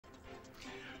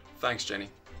Thanks, Jenny.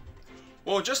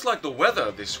 Well, just like the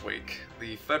weather this week,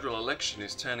 the federal election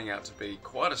is turning out to be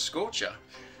quite a scorcher.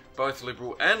 Both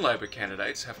Liberal and Labor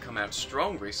candidates have come out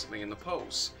strong recently in the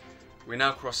polls. We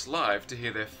now cross live to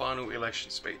hear their final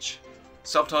election speech.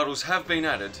 Subtitles have been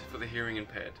added for the hearing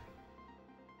impaired.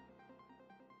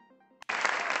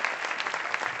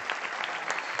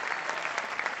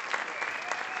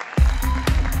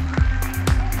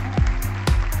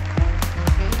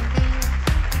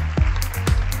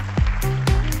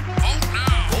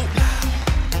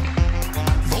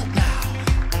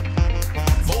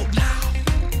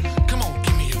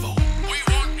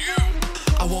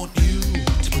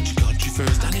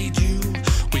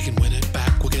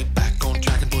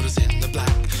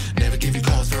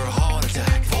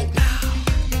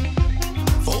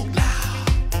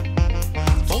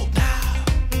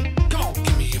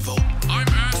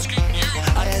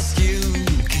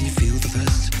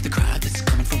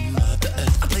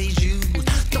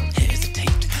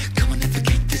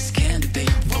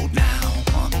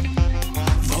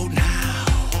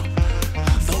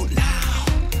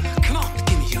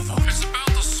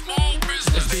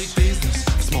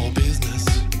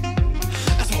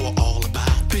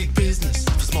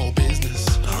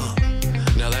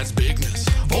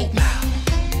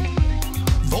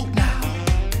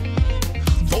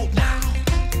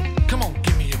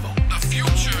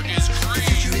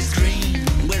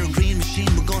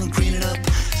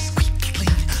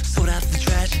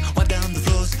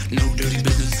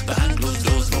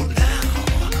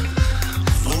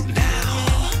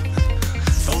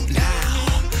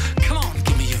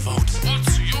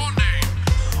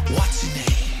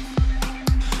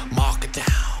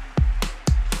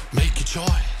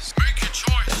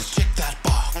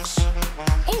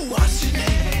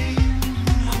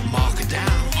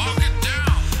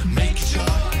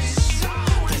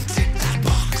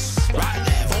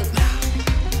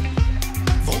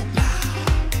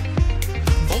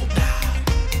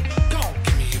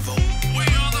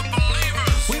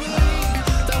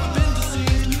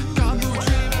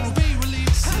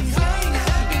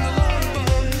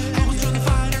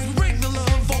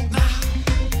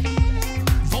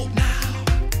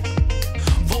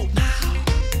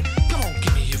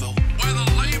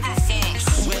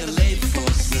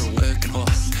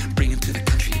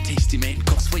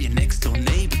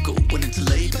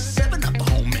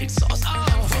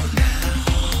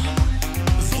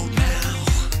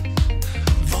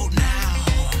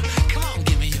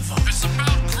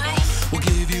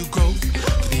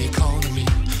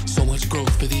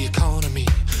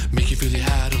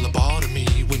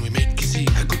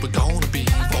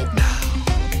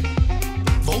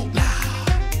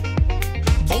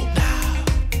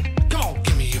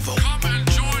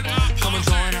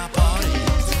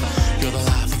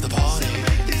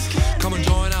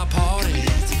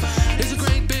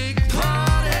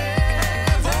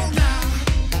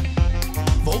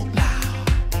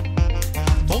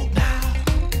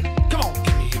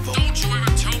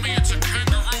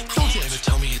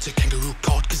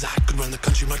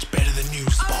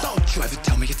 Don't you ever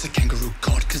tell me it's a kangaroo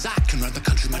court, 'cause I can run the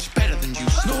country much better than you.